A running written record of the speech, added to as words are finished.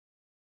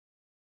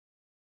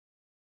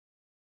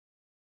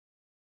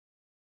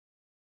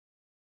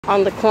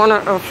on the corner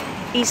of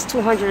East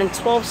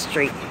 212th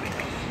Street.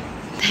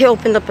 They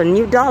opened up a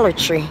new Dollar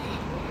Tree.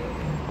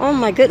 Oh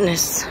my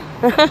goodness.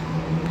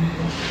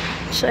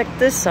 Check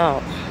this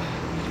out.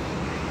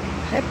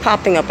 They're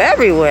popping up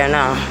everywhere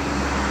now.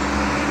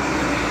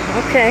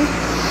 Okay.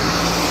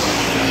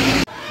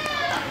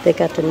 They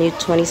got the new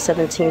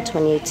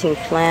 2017-2018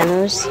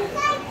 planners.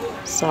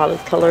 Solid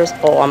colors.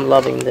 Oh, I'm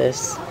loving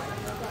this.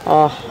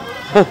 Oh,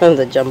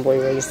 the jumbo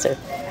eraser.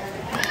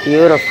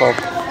 Beautiful.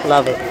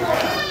 Love it.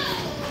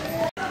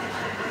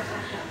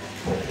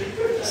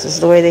 This is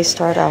the way they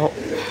start out.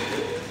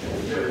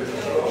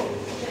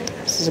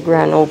 This is a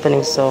grand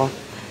opening, so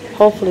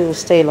hopefully it will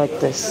stay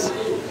like this.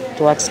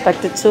 Do I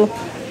expect it to?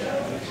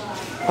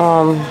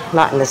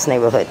 Not in this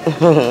neighborhood.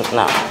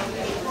 No.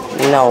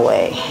 No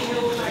way.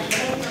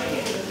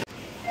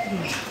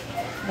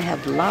 They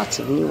have lots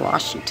of new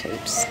washi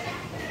tapes.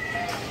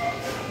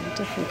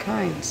 Different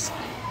kinds.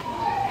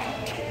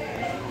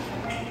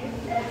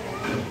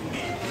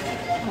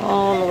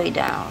 All the way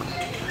down.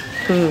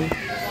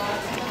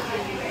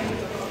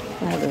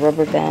 I have the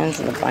rubber bands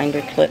and the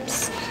binder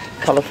clips.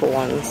 Colorful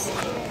ones.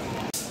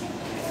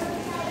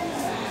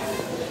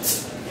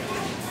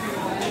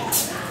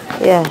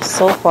 Yeah,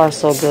 so far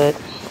so good.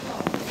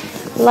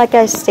 Like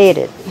I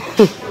stated,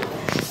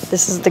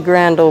 this is the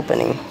grand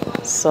opening.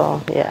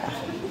 So, yeah.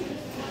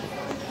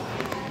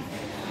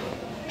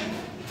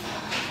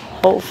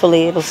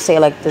 Hopefully it'll stay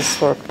like this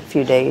for a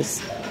few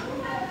days.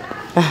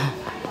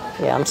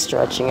 Yeah, I'm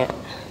stretching it.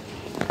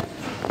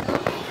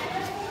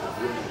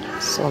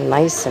 So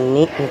nice and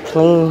neat and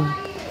clean.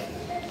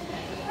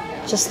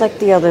 Just like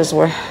the others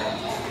were.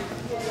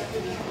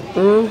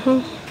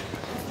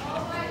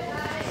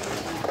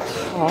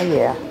 Oh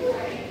yeah.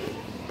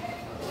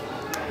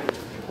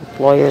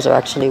 Employers are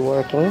actually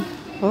working.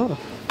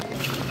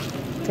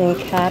 Think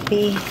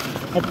happy.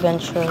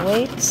 Adventure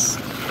awaits.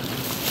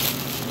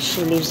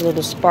 She leaves a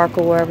little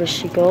sparkle wherever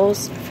she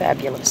goes.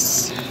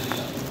 Fabulous.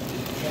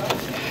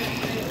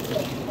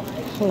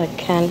 Like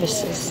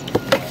canvases.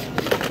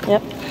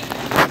 Yep.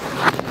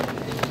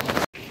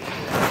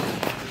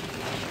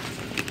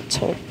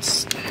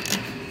 Totes.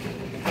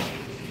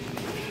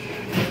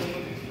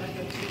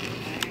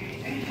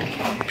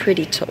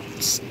 Pretty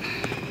totes.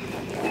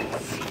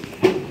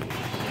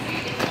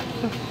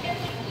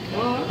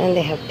 And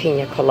they have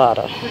pina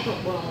colada. I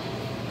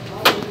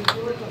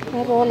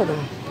have all of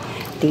them.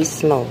 These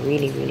smell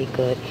really, really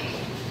good.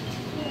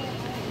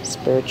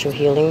 Spiritual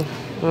healing.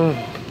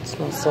 It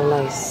smells so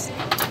nice.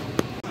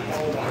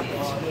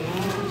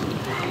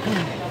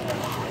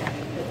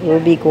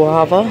 Ruby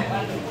guava.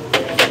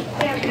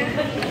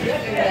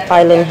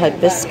 Island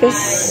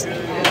hibiscus.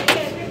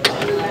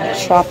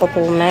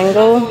 Tropical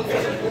mango.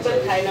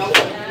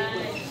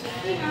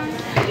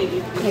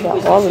 We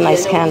got all the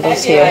nice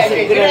candles here.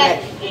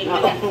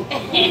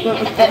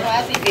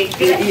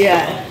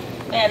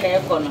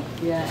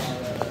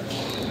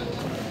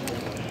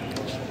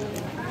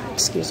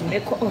 Excuse me.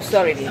 Oh,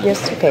 sorry.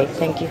 Yes, okay,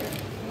 thank you.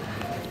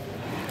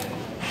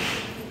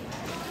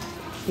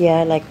 Yeah,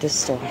 I like this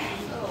store.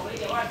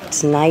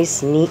 It's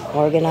nice, neat,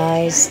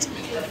 organized.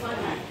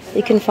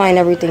 You can find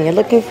everything you're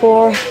looking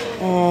for,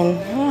 and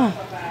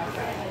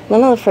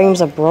none of the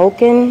frames are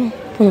broken.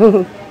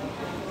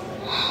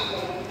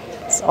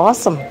 It's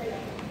awesome.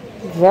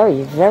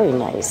 Very, very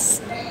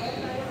nice.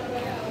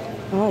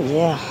 Oh,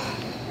 yeah.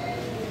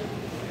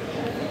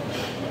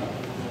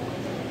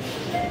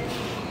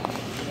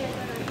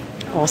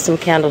 Awesome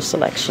candle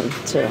selection,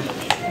 too.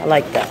 I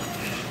like that.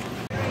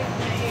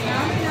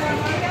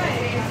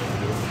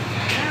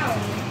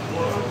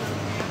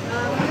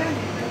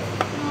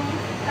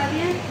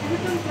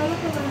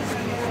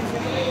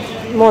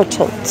 More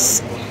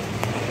totes.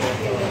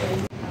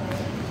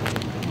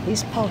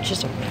 These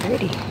pouches are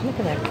pretty. Look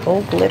at that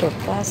gold glitter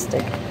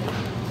plastic.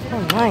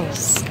 Oh,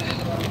 nice.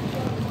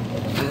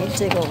 Let me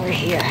dig over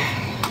here.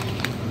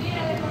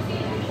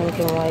 Pink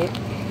and white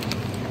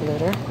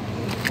glitter.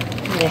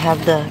 They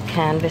have the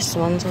canvas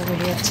ones over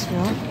here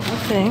too.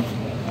 Okay.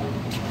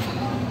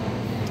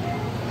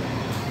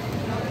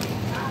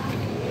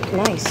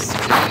 Nice.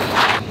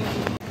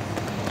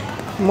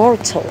 More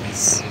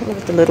totes. Look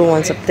at the little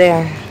ones up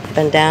there.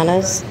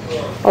 Bandanas.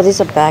 Oh,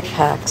 these are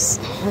backpacks.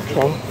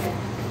 Okay.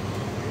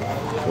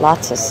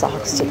 Lots of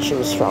socks to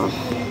choose from.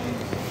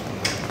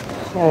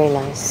 Very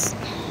nice.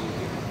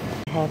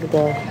 I have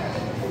the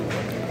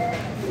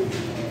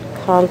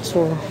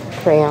contour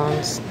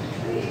crayons.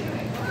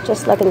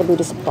 Just like in the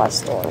beauty supply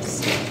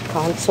stores.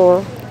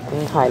 Contour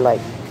and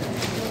highlight.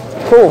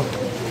 Cool.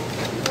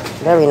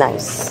 Very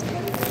nice.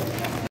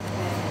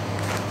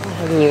 I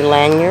have new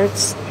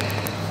lanyards.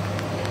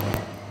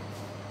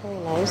 Very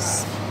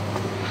nice.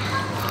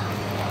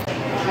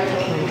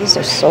 And these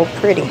are so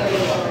pretty.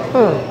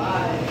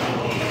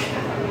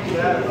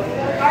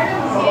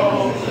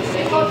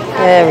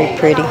 Very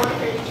pretty.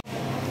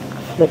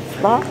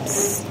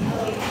 Flip-flops.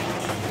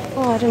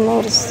 Oh, I didn't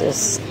notice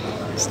this.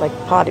 It's like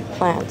potted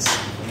plants.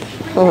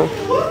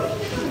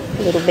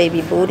 Little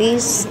baby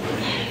booties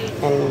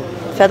and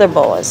feather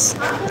boas.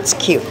 It's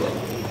cute.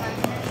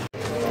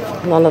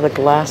 None of the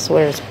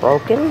glassware is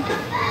broken.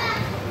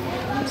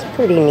 It's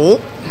pretty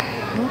neat.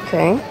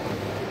 Okay.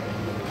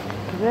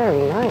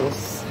 Very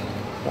nice.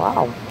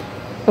 Wow.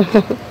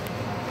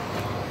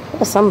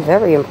 Yes, I'm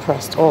very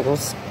impressed. Oh,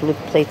 those blue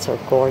plates are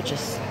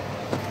gorgeous.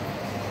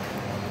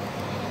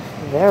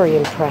 Very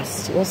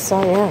impressed. Yes,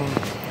 I am.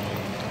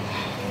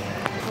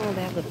 Oh,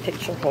 they have the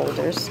picture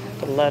holders,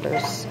 the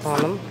letters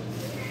on them.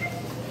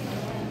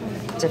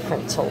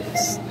 Different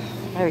totes.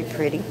 Very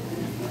pretty.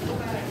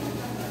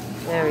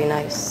 Very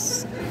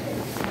nice.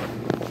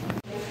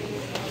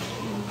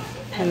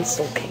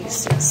 Pencil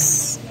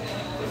cases.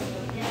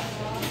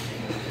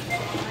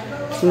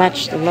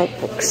 Match the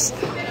notebooks.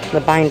 The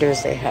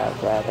binders they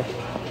have, rather.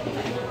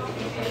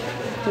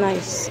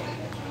 Nice.